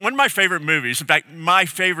One of my favorite movies, in fact, my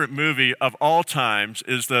favorite movie of all times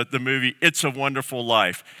is the movie It's a Wonderful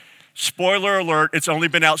Life. Spoiler alert, it's only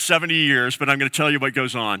been out 70 years, but I'm going to tell you what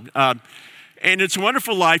goes on. And It's a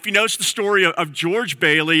Wonderful Life, you know, it's the story of George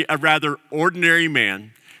Bailey, a rather ordinary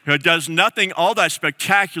man who does nothing all that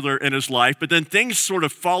spectacular in his life, but then things sort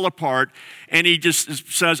of fall apart, and he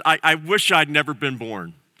just says, I wish I'd never been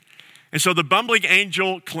born. And so the bumbling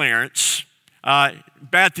angel Clarence,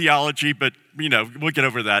 bad theology, but you know, we'll get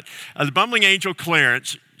over that. The bumbling angel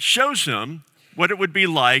Clarence shows him what it would be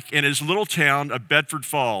like in his little town of Bedford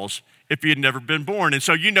Falls if he had never been born. And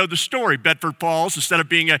so you know the story. Bedford Falls, instead of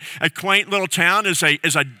being a quaint little town, is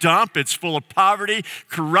a dump. It's full of poverty,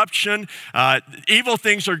 corruption, evil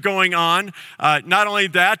things are going on. Not only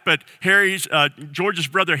that, but George's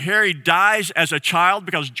brother Harry dies as a child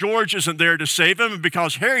because George isn't there to save him. And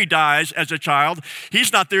because Harry dies as a child,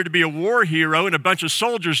 he's not there to be a war hero, and a bunch of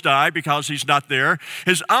soldiers die because he's not there.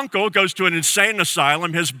 His uncle goes to an insane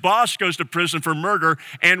asylum. His boss goes to prison for murder.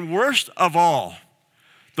 And worst of all,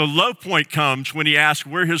 the low point comes when he asks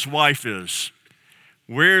where his wife is.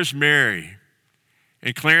 Where's Mary?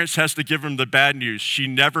 And Clarence has to give him the bad news. She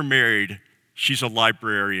never married. She's a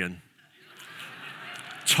librarian.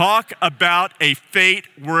 Talk about a fate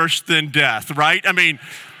worse than death, right? I mean,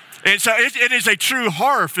 and so it is a true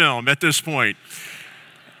horror film at this point.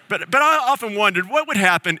 But I often wondered what would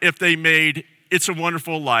happen if they made It's a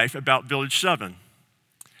Wonderful Life about Village 7?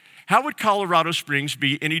 How would Colorado Springs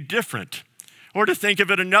be any different? Or to think of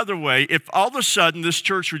it another way, if all of a sudden this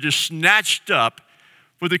church were just snatched up,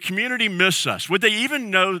 would the community miss us? Would they even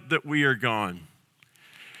know that we are gone?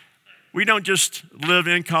 We don't just live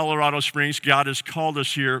in Colorado Springs. God has called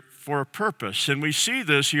us here for a purpose. And we see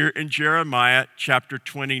this here in Jeremiah chapter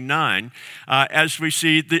 29, as we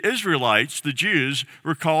see the Israelites, the Jews,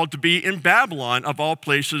 were called to be in Babylon, of all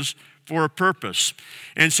places, for a purpose.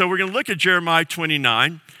 And so we're going to look at Jeremiah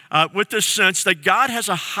 29 with this sense that God has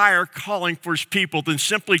a higher calling for his people than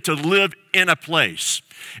simply to live in a place.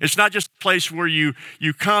 It's not just a place where you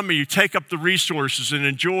come and you take up the resources and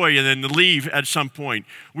enjoy and then leave at some point.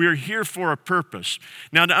 We are here for a purpose.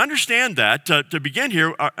 Now, to understand that, to begin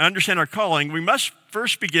here, understand our calling, we must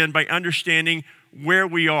first begin by understanding where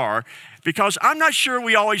we are, because I'm not sure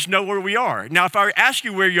we always know where we are. Now, if I ask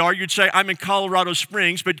you where you are, you'd say, I'm in Colorado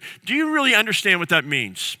Springs, but do you really understand what that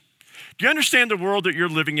means? Do you understand the world that you're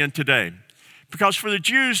living in today? Because for the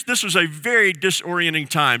Jews, this was a very disorienting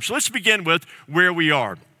time. So let's begin with where we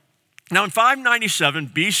are. Now, in 597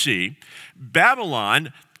 BC,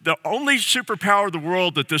 Babylon, the only superpower of the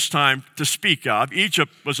world at this time to speak of,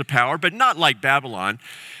 Egypt was a power, but not like Babylon.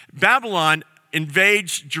 Babylon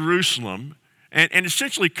invades Jerusalem and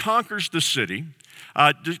essentially conquers the city,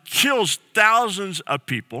 kills thousands of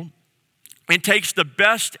people, and takes the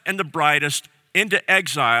best and the brightest into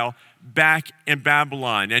exile back in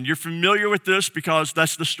Babylon. And you're familiar with this because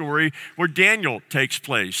that's the story where Daniel takes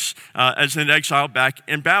place as an exile back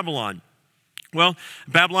in Babylon. Well,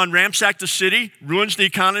 Babylon ransacked the city, ruins the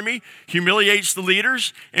economy, humiliates the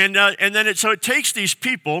leaders, and then it takes these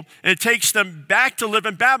people and it takes them back to live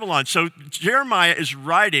in Babylon. So Jeremiah is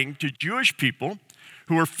writing to Jewish people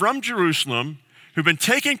who are from Jerusalem, who've been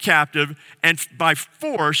taken captive and by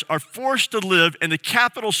force are forced to live in the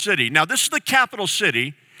capital city. Now, this is the capital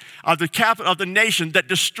city of the nation that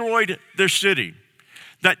destroyed their city,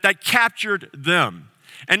 that captured them.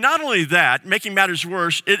 And not only that, making matters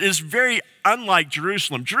worse, it is very unlike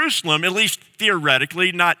Jerusalem. Jerusalem, at least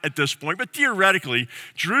theoretically, not at this point, but theoretically,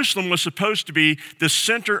 Jerusalem was supposed to be the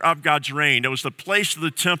center of God's reign. It was the place of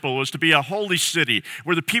the temple. It was to be a holy city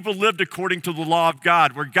where the people lived according to the law of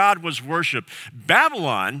God, where God was worshiped.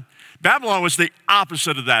 Babylon was the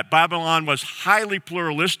opposite of that. Babylon was highly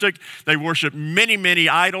pluralistic. They worshiped many, many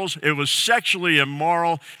idols. It was sexually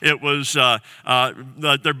immoral. It was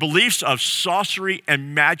their beliefs of sorcery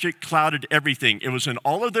and magic clouded everything. It was in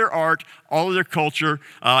all of their art, all of their culture,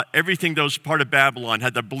 everything that was part of Babylon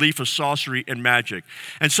had the belief of sorcery and magic.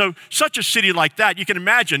 And so such a city like that, you can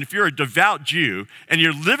imagine if you're a devout Jew and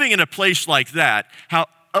you're living in a place like that, how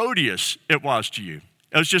odious it was to you.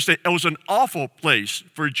 It was an awful place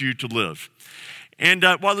for a Jew to live. And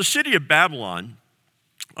while the city of Babylon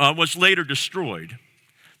was later destroyed,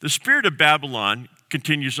 the spirit of Babylon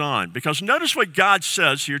continues on. Because notice what God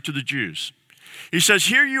says here to the Jews. He says,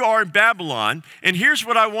 here you are in Babylon, and here's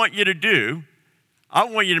what I want you to do. I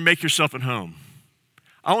want you to make yourself at home.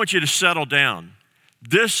 I want you to settle down.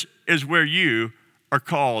 This is where you are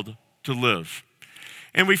called to live.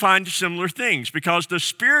 And we find similar things because the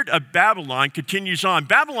spirit of Babylon continues on.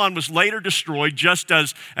 Babylon was later destroyed just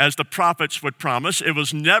as the prophets would promise. It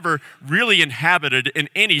was never really inhabited in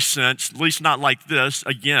any sense, at least not like this,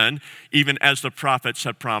 again, even as the prophets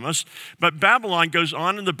had promised. But Babylon goes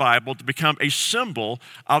on in the Bible to become a symbol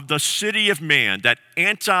of the city of man, that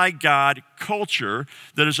anti-God culture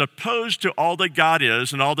that is opposed to all that God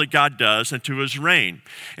is and all that God does and to his reign.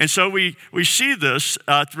 And so we see this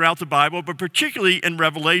throughout the Bible, but particularly in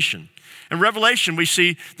Revelation. In Revelation, we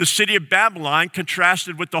see the city of Babylon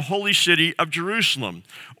contrasted with the holy city of Jerusalem,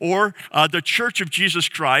 or the church of Jesus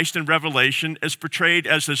Christ in Revelation is portrayed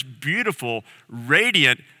as this beautiful,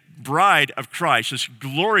 radiant bride of Christ, this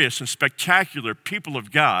glorious and spectacular people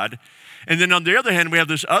of God. And then on the other hand, we have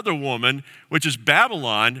this other woman, which is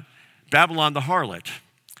Babylon the harlot.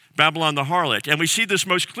 Babylon the harlot. And we see this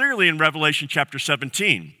most clearly in Revelation chapter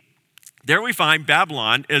 17. There we find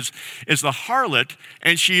Babylon is the harlot,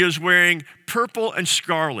 and she is wearing purple and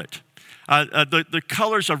scarlet. The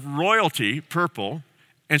colors of royalty, purple,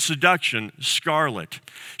 and seduction, scarlet.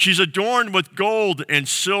 She's adorned with gold and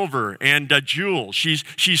silver and jewels. She's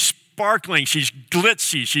sparkling, she's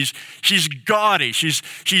glitzy, she's gaudy, she's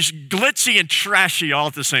glitzy and trashy all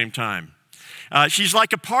at the same time. She's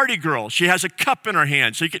like a party girl. She has a cup in her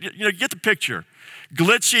hand. So you get the picture.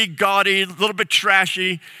 Glitzy, gaudy, a little bit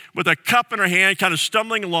trashy, with a cup in her hand, kind of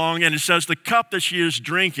stumbling along, and it says the cup that she is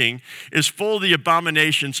drinking is full of the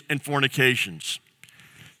abominations and fornications.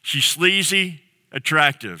 She's sleazy,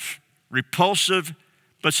 attractive, repulsive,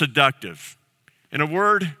 but seductive. In a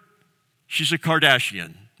word, she's a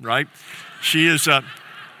Kardashian, right? She is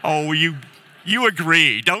you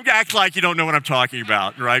agree. Don't act like you don't know what I'm talking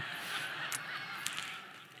about, right?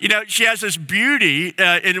 You know, she has this beauty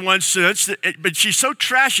in one sense, but she's so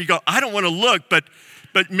trashy. You go, I don't want to look,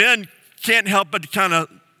 but men can't help but kind of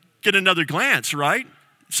get another glance, right?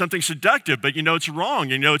 Something seductive, but you know it's wrong,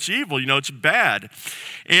 you know it's evil, you know it's bad.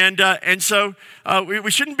 And so we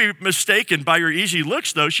shouldn't be mistaken by her easy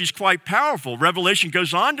looks, though. She's quite powerful. Revelation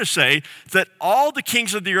goes on to say that all the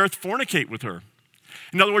kings of the earth fornicate with her.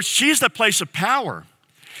 In other words, she's the place of power.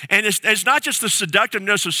 And it's not just the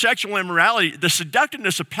seductiveness of sexual immorality. The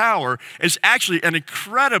seductiveness of power is actually an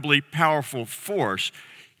incredibly powerful force,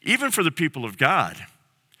 even for the people of God,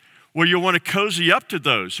 where you'll want to cozy up to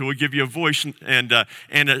those who will give you a voice and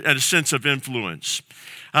a sense of influence.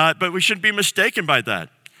 But we shouldn't be mistaken by that.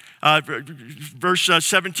 Verse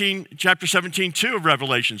 17, chapter 17, 2 of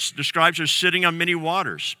Revelations describes her sitting on many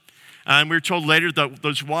waters. And we're told later that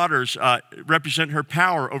those waters represent her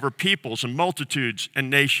power over peoples and multitudes and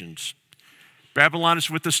nations. Babylon is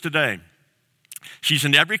with us today. She's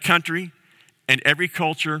in every country and every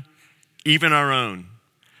culture, even our own.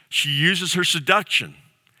 She uses her seduction,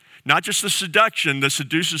 not just the seduction that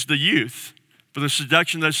seduces the youth, but the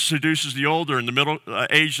seduction that seduces the older and the middle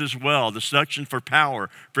age as well, the seduction for power,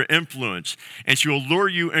 for influence, and she will lure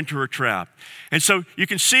you into her trap. And so you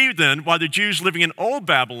can see then why the Jews living in old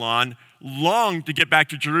Babylon longed to get back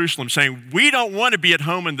to Jerusalem, saying, we don't want to be at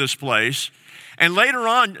home in this place. And later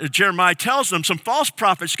on, Jeremiah tells them some false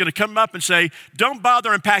prophet's going to come up and say, don't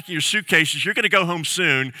bother unpacking your suitcases. You're going to go home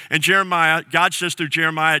soon. And God says through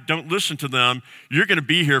Jeremiah, don't listen to them. You're going to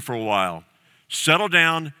be here for a while. Settle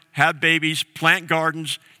down, have babies, plant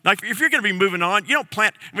gardens. Like if you're going to be moving on, you don't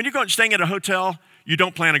plant, when you're going staying at a hotel, you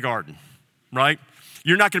don't plant a garden, right?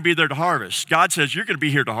 You're not going to be there to harvest. God says you're going to be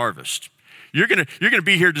here to harvest. You're going to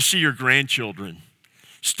be here to see your grandchildren.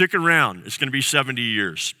 Stick around. It's going to be 70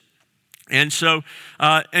 years. And so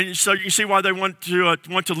you can see why they want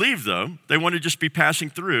to leave, though. They want to just be passing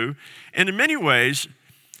through. And in many ways,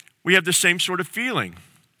 we have the same sort of feeling.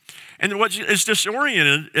 And what is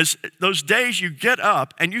disoriented is those days you get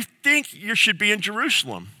up and you think you should be in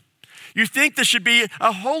Jerusalem. You think this should be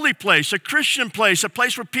a holy place, a Christian place, a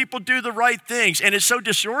place where people do the right things. And it's so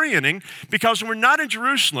disorienting because when we're not in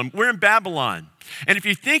Jerusalem, we're in Babylon. And if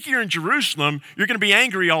you think you're in Jerusalem, you're going to be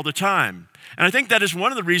angry all the time. And I think that is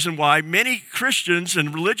one of the reasons why many Christians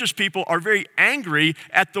and religious people are very angry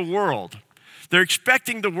at the world. They're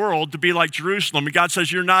expecting the world to be like Jerusalem. And God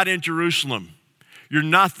says, you're not in Jerusalem. You're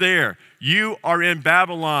not there. You are in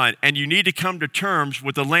Babylon, and you need to come to terms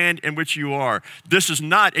with the land in which you are. This is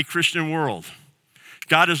not a Christian world.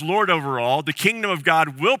 God is Lord over all. The kingdom of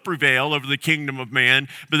God will prevail over the kingdom of man,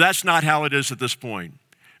 but that's not how it is at this point.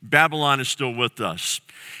 Babylon is still with us.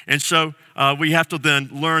 And so we have to then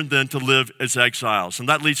learn to live as exiles. And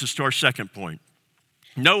that leads us to our second point.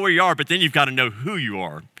 Know where you are, but then you've got to know who you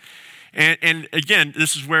are. And again,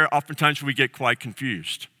 this is where oftentimes we get quite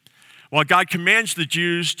confused. While God commands the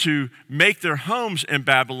Jews to make their homes in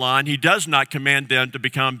Babylon, he does not command them to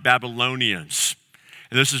become Babylonians.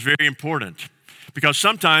 And this is very important because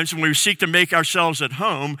sometimes when we seek to make ourselves at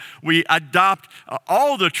home, we adopt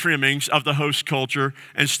all the trimmings of the host culture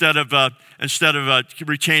instead of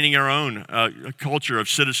retaining our own culture of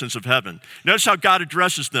citizens of heaven. Notice how God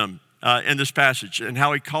addresses them in this passage and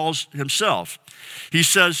how he calls himself. He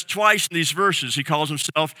says twice in these verses, he calls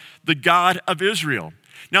himself the God of Israel.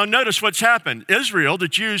 Now notice what's happened. Israel, the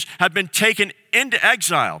Jews, have been taken into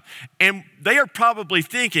exile, and they are probably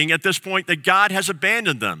thinking at this point that God has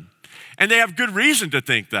abandoned them. And they have good reason to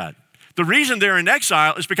think that. The reason they're in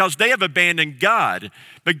exile is because they have abandoned God.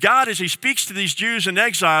 But God, as he speaks to these Jews in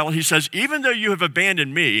exile, he says, even though you have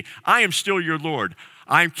abandoned me, I am still your Lord.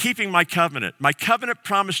 I am keeping my covenant. My covenant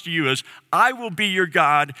promise to you is, I will be your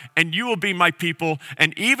God and you will be my people.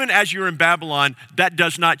 And even as you're in Babylon, that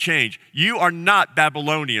does not change. You are not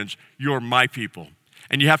Babylonians, you're my people.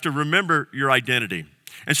 And you have to remember your identity.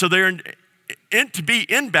 And so they're to be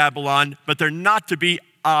in Babylon, but they're not to be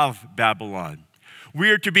of Babylon.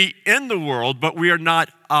 We are to be in the world, but we are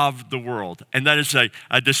not of the world. And that is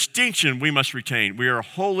a distinction we must retain. We are a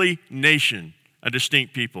holy nation, a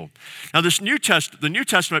distinct people. Now, the New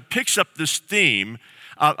Testament picks up this theme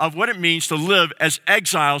of what it means to live as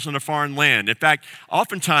exiles in a foreign land. In fact,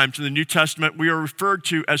 oftentimes in the New Testament, we are referred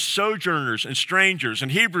to as sojourners and strangers. In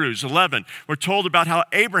Hebrews 11, we're told about how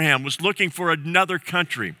Abraham was looking for another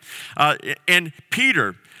country. And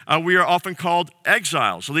Peter, we are often called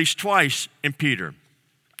exiles, at least twice in Peter.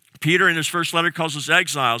 Peter, in his first letter, calls us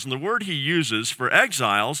exiles, and the word he uses for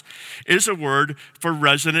exiles is a word for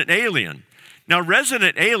resident alien. Now,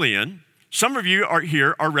 resident alien, some of you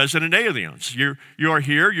are resident aliens. You are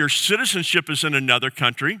here, your citizenship is in another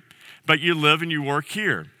country, but you live and you work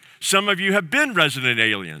here. Some of you have been resident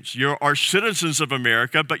aliens. You are citizens of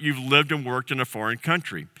America, but you've lived and worked in a foreign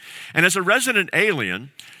country. And as a resident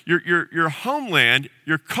alien, your homeland,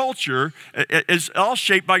 your culture is all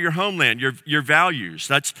shaped by your homeland, your values.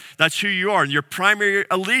 That's who you are. And your primary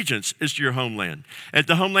allegiance is to your homeland. And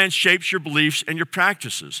the homeland shapes your beliefs and your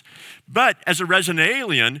practices. But as a resident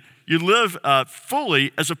alien, you live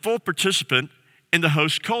fully as a full participant in the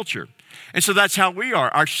host culture. And so that's how we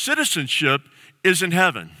are. Our citizenship is in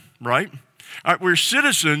heaven. Right? We're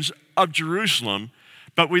citizens of Jerusalem,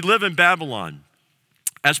 but we live in Babylon.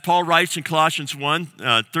 As Paul writes in Colossians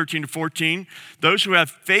 1, 13 to 14, those who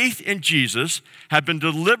have faith in Jesus have been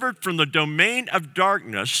delivered from the domain of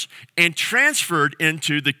darkness and transferred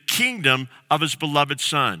into the kingdom of his beloved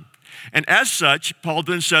Son. And as such, Paul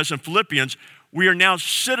then says in Philippians, we are now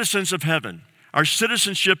citizens of heaven. Our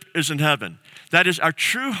citizenship is in heaven. That is, our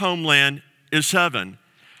true homeland is heaven.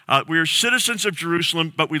 We are citizens of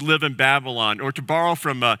Jerusalem, but we live in Babylon. Or to borrow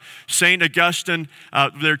from St. Augustine,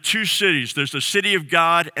 there are two cities. There's the city of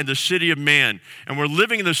God and the city of man. And we're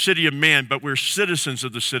living in the city of man, but we're citizens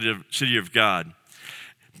of the city of God.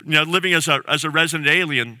 Now, living as a resident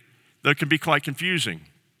alien, that can be quite confusing.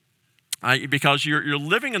 Because you're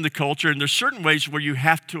living in the culture, and there's certain ways where you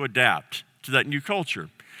have to adapt to that new culture.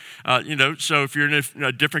 So if you're in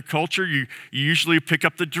a different culture, you usually pick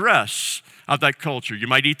up the dress of that culture. You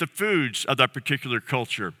might eat the foods of that particular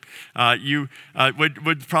culture. You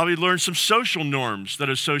would probably learn some social norms that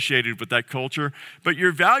are associated with that culture, but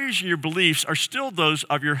your values and your beliefs are still those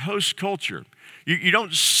of your host culture. You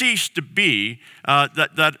don't cease to be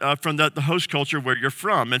from the host culture where you're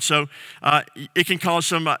from. And so it can cause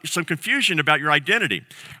some confusion about your identity.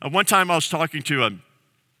 One time I was talking to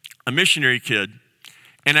a missionary kid,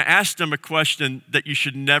 and I asked him a question that you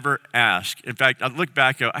should never ask. In fact, I look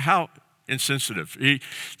back at how insensitive.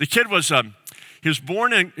 The kid was, he was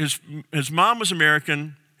born in, his mom was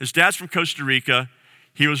American, his dad's from Costa Rica,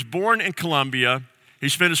 he was born in Colombia, he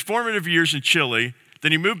spent his formative years in Chile,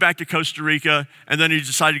 then he moved back to Costa Rica, and then he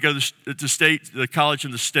decided to go to the college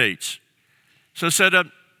in the States. So I said,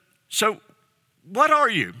 so what are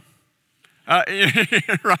you?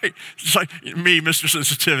 Right? It's like me, Mr.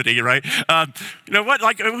 Sensitivity, right?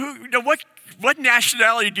 What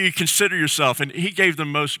nationality do you consider yourself? And he gave the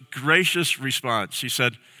most gracious response. He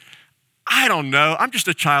said, I don't know. I'm just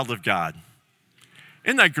a child of God.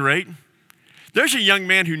 Isn't that great? There's a young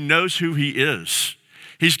man who knows who he is.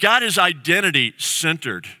 He's got his identity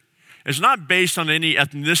centered. It's not based on any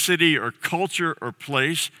ethnicity or culture or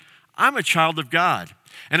place. I'm a child of God.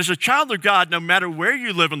 And as a child of God, no matter where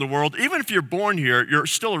you live in the world, even if you're born here, you're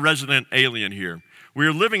still a resident alien here. We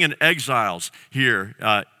are living in exiles here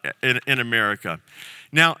in America.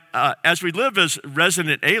 Now, as we live as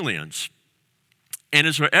resident aliens and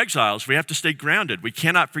as we're exiles, we have to stay grounded. We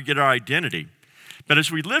cannot forget our identity. But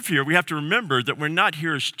as we live here, we have to remember that we're not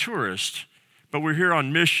here as tourists, but we're here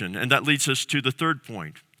on mission. And that leads us to the third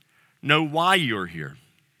point. Know why you're here.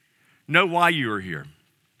 Know why you are here.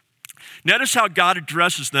 Notice how God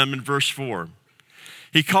addresses them in verse 4.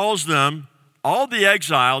 He calls them all the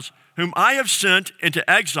exiles whom I have sent into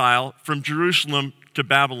exile from Jerusalem to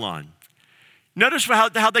Babylon. Notice how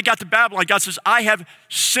they got to Babylon. God says, I have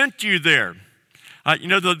sent you there.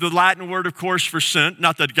 The Latin word, of course, for sent,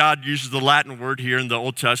 not that God uses the Latin word here in the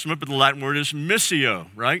Old Testament, but the Latin word is missio,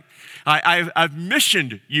 right? I've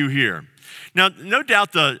missioned you here. Now, no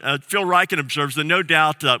doubt, Phil Ryken observes that no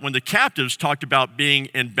doubt when the captives talked about being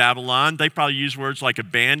in Babylon, they probably used words like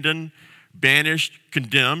abandoned, banished,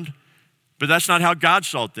 condemned, but that's not how God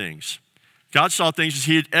saw things. God saw things as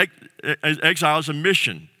he had exile as a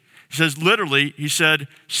mission. He says, literally, he said,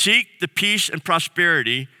 seek the peace and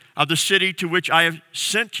prosperity of the city to which I have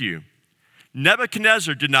sent you.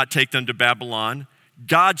 Nebuchadnezzar did not take them to Babylon.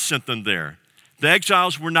 God sent them there. The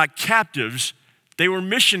exiles were not captives. They were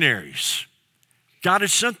missionaries. God had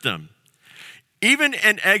sent them. Even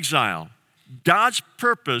in exile, God's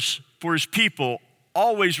purpose for his people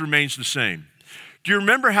always remains the same. Do you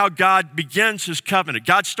remember how God begins his covenant?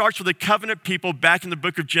 God starts with a covenant people back in the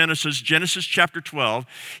book of Genesis chapter 12.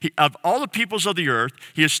 Of all the peoples of the earth,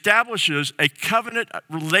 he establishes a covenant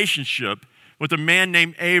relationship with a man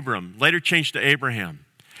named Abram, later changed to Abraham.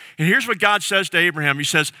 And here's what God says to Abraham. He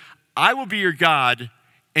says, I will be your God,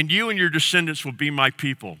 and you and your descendants will be my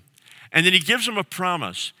people. And then he gives him a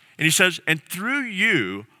promise. And he says, and through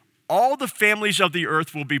you, all the families of the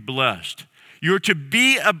earth will be blessed. You're to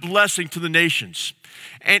be a blessing to the nations.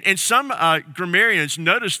 And some grammarians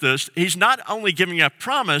notice this. He's not only giving a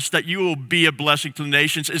promise that you will be a blessing to the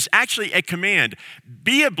nations, it's actually a command.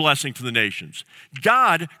 Be a blessing to the nations.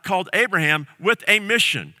 God called Abraham with a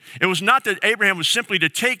mission. It was not that Abraham was simply to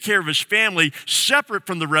take care of his family separate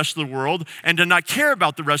from the rest of the world and to not care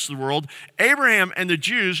about the rest of the world. Abraham and the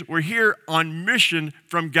Jews were here on mission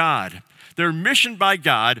from God. They're missioned by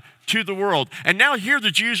God to the world. And now here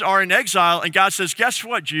the Jews are in exile, and God says, guess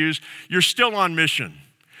what, Jews? You're still on mission.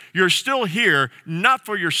 You're still here, not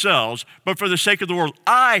for yourselves, but for the sake of the world.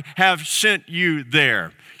 I have sent you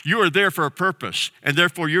there. You are there for a purpose, and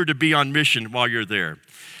therefore you're to be on mission while you're there.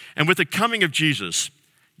 And with the coming of Jesus,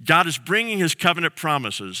 God is bringing his covenant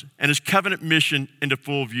promises and his covenant mission into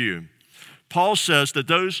full view. Paul says that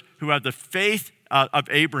those who have the faith of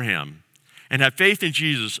Abraham and have faith in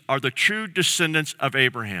Jesus are the true descendants of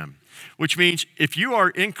Abraham, which means if you are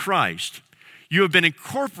in Christ, you have been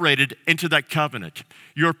incorporated into that covenant.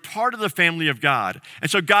 You're part of the family of God.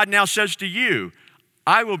 And so God now says to you,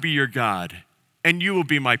 I will be your God, and you will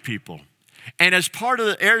be my people. And as part of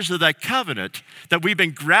the heirs of that covenant that we've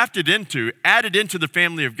been grafted into, added into the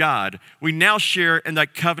family of God, we now share in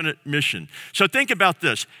that covenant mission. So think about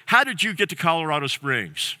this. How did you get to Colorado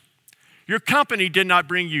Springs? Your company did not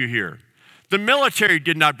bring you here. The military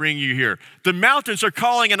did not bring you here. The mountains are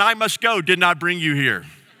calling and I must go did not bring you here,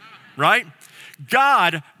 right?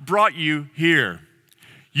 God brought you here.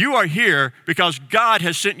 You are here because God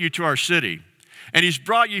has sent you to our city, and he's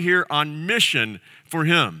brought you here on mission for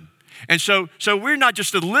him. And so we're not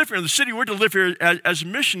just to live here in the city, we're to live here as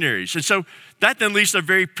missionaries. And so that then leads to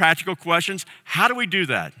very practical questions. How do we do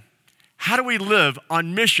that? How do we live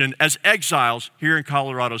on mission as exiles here in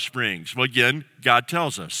Colorado Springs? Well, again, God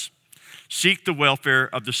tells us. Seek the welfare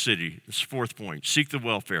of the city. This fourth point, seek the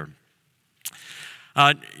welfare.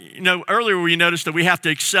 Earlier we noticed that we have to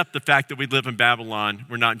accept the fact that we live in Babylon,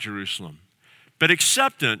 we're not in Jerusalem. But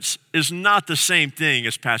acceptance is not the same thing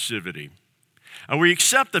as passivity. We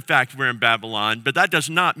accept the fact we're in Babylon, but that does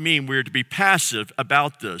not mean we're to be passive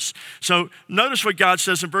about this. So notice what God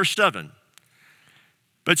says in verse 7.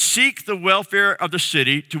 But seek the welfare of the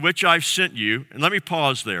city to which I've sent you. And let me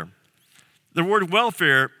pause there. The word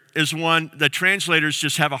welfare is one that translators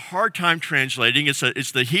just have a hard time translating.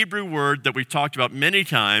 It's the Hebrew word that we've talked about many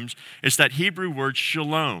times. It's that Hebrew word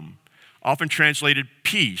shalom, often translated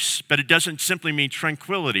peace, but it doesn't simply mean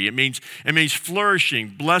tranquility. It means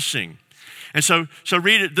flourishing, blessing. And so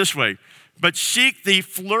read it this way. But seek the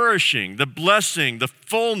flourishing, the blessing, the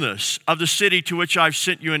fullness of the city to which I've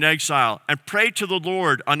sent you in exile, and pray to the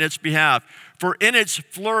Lord on its behalf. For in its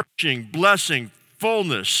flourishing, blessing,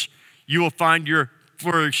 fullness, you will find your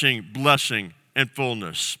flourishing, blessing, and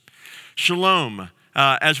fullness. Shalom,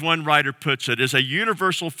 as one writer puts it, is a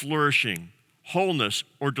universal flourishing, wholeness,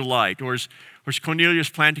 or delight. Or as Cornelius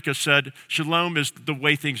Plantinga said, shalom is the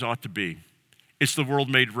way things ought to be. It's the world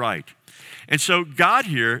made right. And so God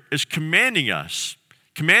here is commands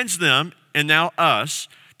them, and now us,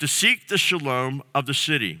 to seek the shalom of the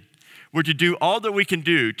city. We're to do all that we can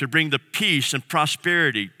do to bring the peace and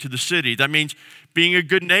prosperity to the city. That means being a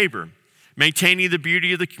good neighbor, maintaining the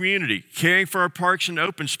beauty of the community, caring for our parks and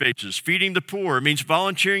open spaces, feeding the poor. It means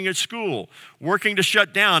volunteering at school, working to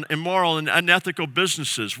shut down immoral and unethical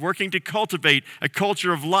businesses, working to cultivate a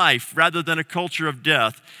culture of life rather than a culture of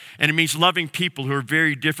death. And it means loving people who are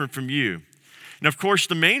very different from you. And of course,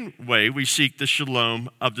 the main way we seek the shalom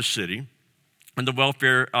of the city and the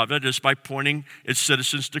welfare of it is by pointing its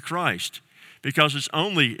citizens to Christ, because it's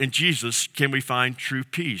only in Jesus can we find true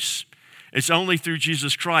peace. It's only through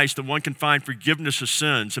Jesus Christ that one can find forgiveness of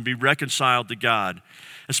sins and be reconciled to God.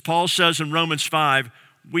 As Paul says in Romans 5,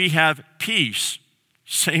 we have peace.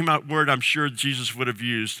 Same word I'm sure Jesus would have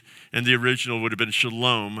used in the original would have been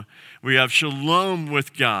shalom. We have shalom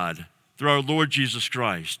with God through our Lord Jesus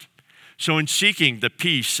Christ. So in seeking the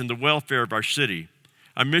peace and the welfare of our city,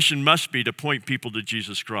 our mission must be to point people to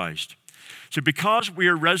Jesus Christ. So because we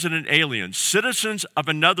are resident aliens, citizens of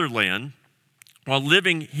another land, while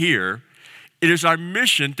living here, it is our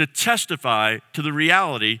mission to testify to the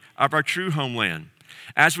reality of our true homeland.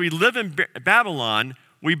 As we live in Babylon,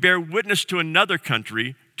 we bear witness to another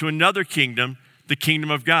country, to another kingdom, the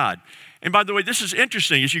kingdom of God. And by the way, this is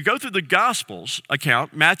interesting. As you go through the Gospels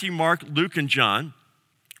account, Matthew, Mark, Luke, and John,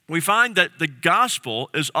 we find that the gospel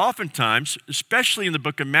is oftentimes, especially in the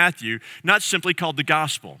book of Matthew, not simply called the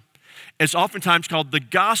gospel. It's oftentimes called the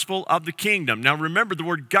gospel of the kingdom. Now remember, the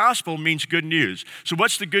word gospel means good news. So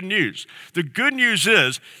what's the good news? The good news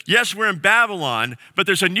is, yes, we're in Babylon, but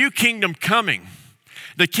there's a new kingdom coming.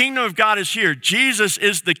 The kingdom of God is here. Jesus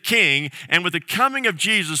is the king, and with the coming of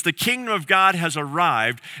Jesus, the kingdom of God has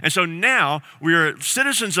arrived. And so now we are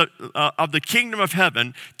citizens of the kingdom of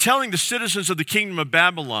heaven, telling the citizens of the kingdom of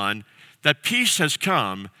Babylon that peace has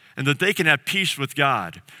come and that they can have peace with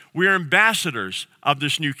God. We are ambassadors of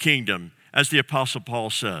this new kingdom, as the Apostle Paul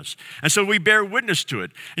says. And so we bear witness to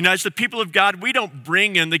it. And as the people of God, we don't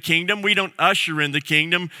bring in the kingdom, we don't usher in the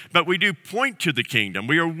kingdom, but we do point to the kingdom.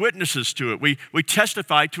 We are witnesses to it. We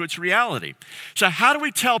testify to its reality. So how do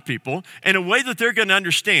we tell people in a way that they're going to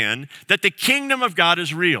understand that the kingdom of God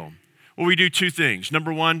is real? Well, we do two things.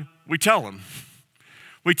 Number one, we tell them.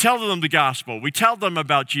 We tell them the gospel. We tell them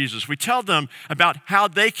about Jesus. We tell them about how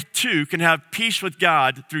they too can have peace with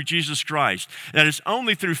God through Jesus Christ. That is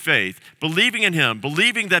only through faith, believing in him,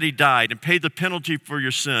 believing that he died and paid the penalty for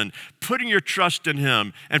your sin, putting your trust in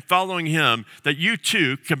him and following him, that you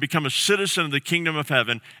too can become a citizen of the kingdom of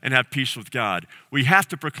heaven and have peace with God. We have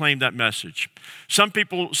to proclaim that message. Some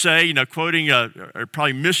people say, quoting or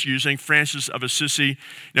probably misusing Francis of Assisi,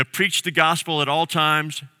 preach the gospel at all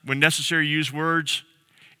times, when necessary use words.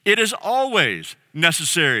 It is always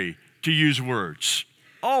necessary to use words.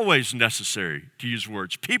 Always necessary to use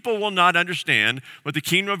words. People will not understand what the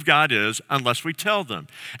kingdom of God is unless we tell them.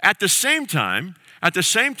 At the same time,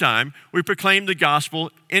 we proclaim the gospel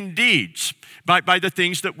in deeds, by the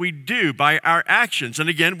things that we do, by our actions. And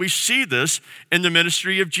again, we see this in the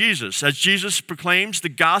ministry of Jesus. As Jesus proclaims the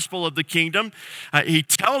gospel of the kingdom, he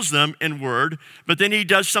tells them in word, but then he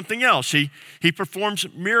does something else. He performs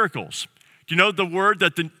miracles. Do you know the word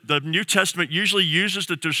that the New Testament usually uses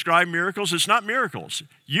to describe miracles? It's not miracles.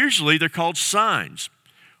 Usually they're called signs.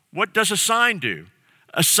 What does a sign do?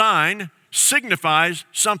 A sign signifies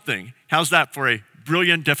something. How's that for a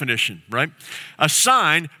brilliant definition, right? A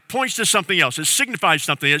sign points to something else. It signifies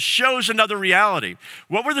something. It shows another reality.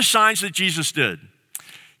 What were the signs that Jesus did?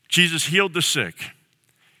 Jesus healed the sick.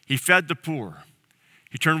 He fed the poor.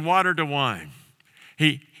 He turned water to wine.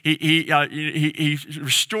 He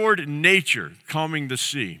restored nature, calming the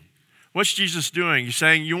sea. What's Jesus doing? He's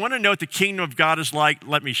saying, you want to know what the kingdom of God is like?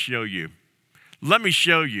 Let me show you. Let me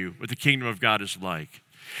show you what the kingdom of God is like.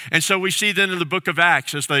 And so we see then in the book of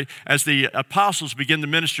Acts, as the apostles begin the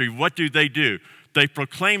ministry, what do? They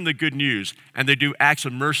proclaim the good news, and they do acts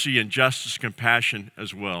of mercy and justice, compassion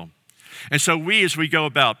as well. And so we, as we go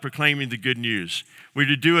about proclaiming the good news, we're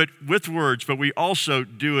to do it with words, but we also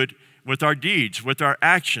do it with our deeds, with our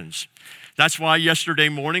actions. That's why yesterday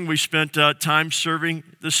morning we spent time serving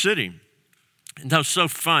the city. And that was so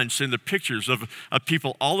fun, seeing the pictures of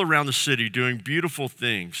people all around the city doing beautiful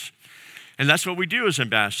things. And that's what we do as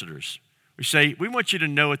ambassadors. We say, we want you to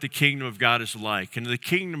know what the kingdom of God is like. And in the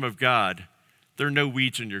kingdom of God, there are no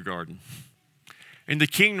weeds in your garden. In the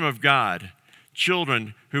kingdom of God,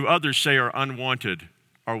 children who others say are unwanted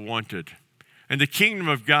are wanted. In the kingdom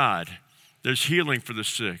of God, there's healing for the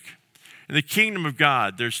sick. In the kingdom of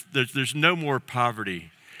God, there's no more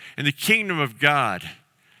poverty. In the kingdom of God,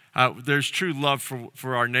 there's true love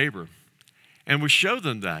for our neighbor. And we show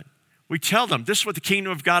them that. We tell them, this is what the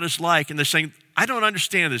kingdom of God is like. And they're saying, I don't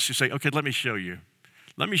understand this. You say, okay, let me show you.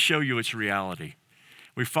 Let me show you its reality.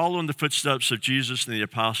 We follow in the footsteps of Jesus and the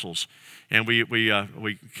apostles, and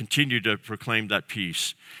we continue to proclaim that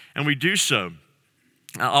peace. And we do so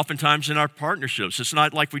oftentimes in our partnerships. It's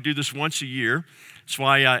not like we do this once a year. That's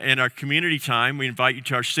why in our community time, we invite you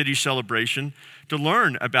to our city celebration to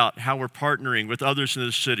learn about how we're partnering with others in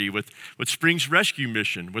the city, with Springs Rescue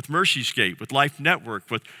Mission, with Mercyscape, with Life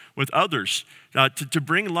Network, with others, to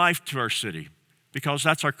bring life to our city, because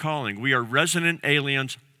that's our calling. We are resident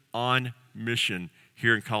aliens on mission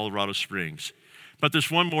here in Colorado Springs. But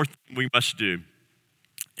there's one more thing we must do,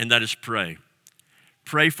 and that is pray.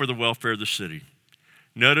 Pray for the welfare of the city.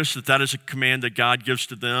 Notice that is a command that God gives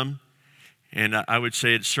to them, and I would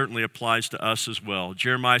say it certainly applies to us as well.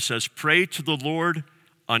 Jeremiah says, pray to the Lord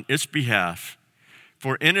on its behalf,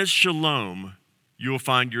 for in its shalom you will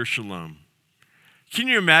find your shalom. Can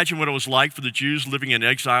you imagine what it was like for the Jews living in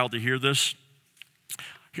exile to hear this?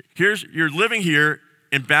 You're living here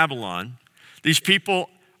in Babylon. These people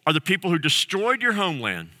are the people who destroyed your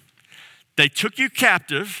homeland. They took you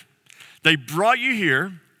captive. They brought you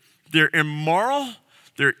here. They're immoral.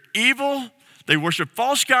 They're evil. They worship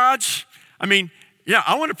false gods. I mean, yeah,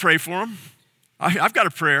 I want to pray for them. I've got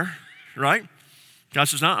a prayer, right? God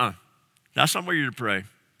says, that's not where you're to pray.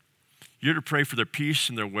 You're to pray for their peace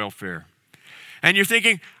and their welfare. And you're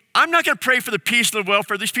thinking, I'm not going to pray for the peace and the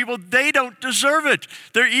welfare of these people. They don't deserve it.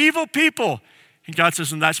 They're evil people. And God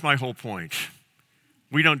says, and that's my whole point.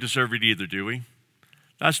 We don't deserve it either, do we?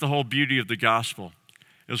 That's the whole beauty of the gospel.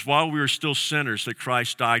 It was while we were still sinners that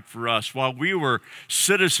Christ died for us. While we were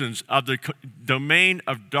citizens of the domain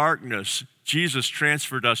of darkness, Jesus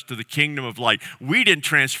transferred us to the kingdom of light. We didn't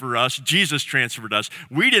transfer us. Jesus transferred us.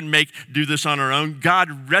 We didn't do this on our own.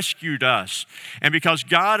 God rescued us. And because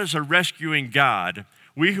God is a rescuing God,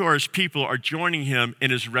 we who are his people are joining him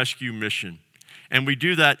in his rescue mission. And we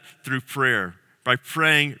do that through prayer, by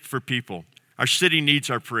praying for people. Our city needs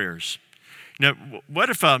our prayers. Now, what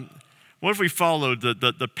if we followed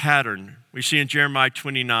the pattern we see in Jeremiah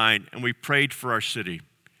 29 and we prayed for our city?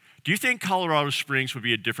 Do you think Colorado Springs would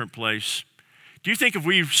be a different place? Do you think if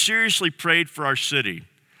we seriously prayed for our city,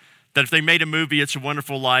 that if they made a movie, It's a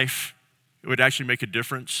Wonderful Life, it would actually make a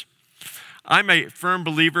difference? I'm a firm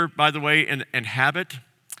believer, by the way, in habit.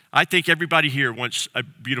 I think everybody here wants a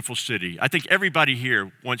beautiful city. I think everybody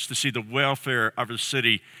here wants to see the welfare of the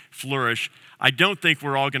city flourish. I don't think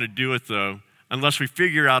we're all going to do it, though, unless we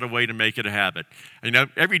figure out a way to make it a habit. You know,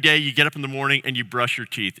 every day you get up in the morning and you brush your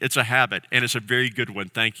teeth. It's a habit, and it's a very good one.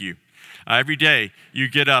 Thank you. Every day you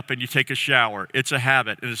get up and you take a shower. It's a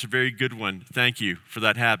habit, and it's a very good one. Thank you for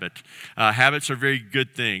that habit. Habits are very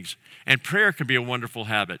good things, and prayer can be a wonderful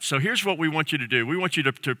habit. So here's what we want you to do. We want you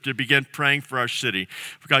to begin praying for our city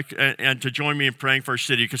and to join me in praying for our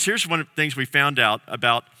city, because here's one of the things we found out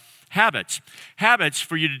about habits. Habits,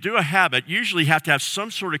 for you to do a habit, usually have to have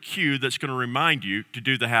some sort of cue that's going to remind you to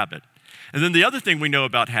do the habit. And then the other thing we know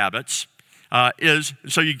about habits is,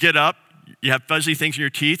 so you get up, you have fuzzy things in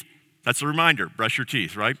your teeth. That's a reminder, brush your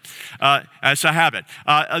teeth, right? That's a habit.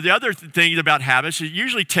 The other thing about habits, it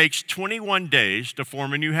usually takes 21 days to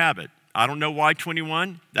form a new habit. I don't know why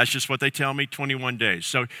 21. That's just what they tell me, 21 days.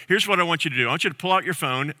 So here's what I want you to do. I want you to pull out your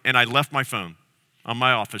phone, and I left my phone on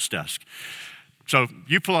my office desk. So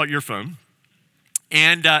you pull out your phone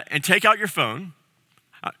and take out your phone.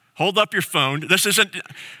 Hold up your phone.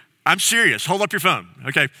 I'm serious. Hold up your phone.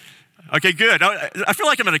 Okay, good. I feel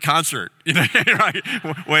like I'm at a concert, right?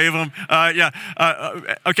 Wave them.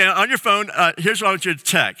 Okay, on your phone, here's what I want you to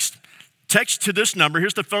text. Text to this number.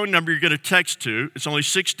 Here's the phone number you're going to text to. It's only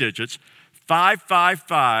 6 digits,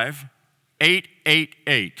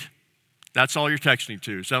 555-888. That's all you're texting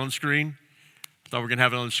to. Is that on the screen? I thought we were going to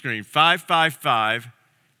have it on the screen.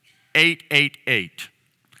 555-888.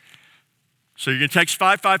 So you're going to text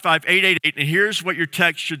 555-888, and here's what your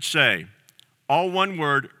text should say. All one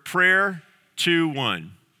word, prayer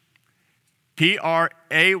 21. Prayer,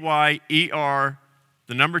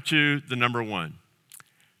 the number 2, the number 1.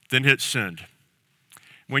 Then hit send.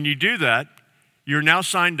 When you do that, you're now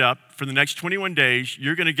signed up for the next 21 days.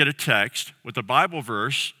 You're going to get a text with a Bible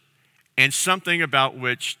verse and something about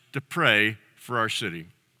which to pray for our city.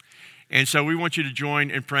 And so we want you to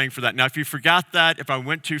join in praying for that. Now, if you forgot that, if I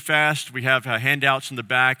went too fast, we have handouts in the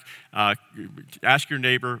back. Ask your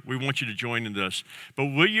neighbor. We want you to join in this. But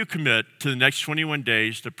will you commit to the next 21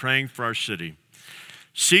 days to praying for our city?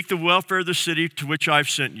 Seek the welfare of the city to which I've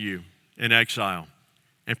sent you in exile,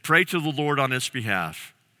 and pray to the Lord on its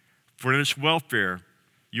behalf. For in its welfare,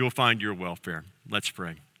 you will find your welfare. Let's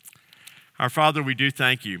pray. Our Father, we do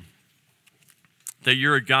thank you that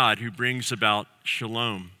you're a God who brings about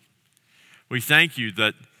shalom. We thank you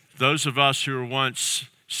that those of us who were once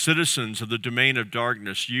citizens of the domain of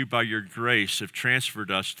darkness, you by your grace have transferred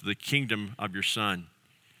us to the kingdom of your Son.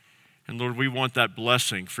 And Lord, we want that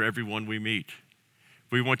blessing for everyone we meet.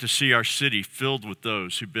 We want to see our city filled with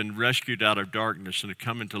those who've been rescued out of darkness and have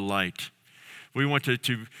come into light. We want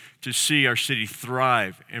to see our city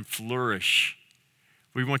thrive and flourish.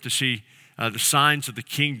 We want to see the signs of the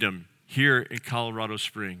kingdom here in Colorado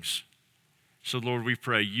Springs. So Lord, we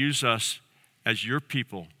pray, use us as your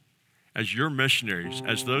people, as your missionaries,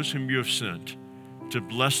 as those whom you have sent to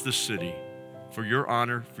bless the city for your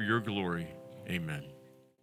honor, for your glory. Amen.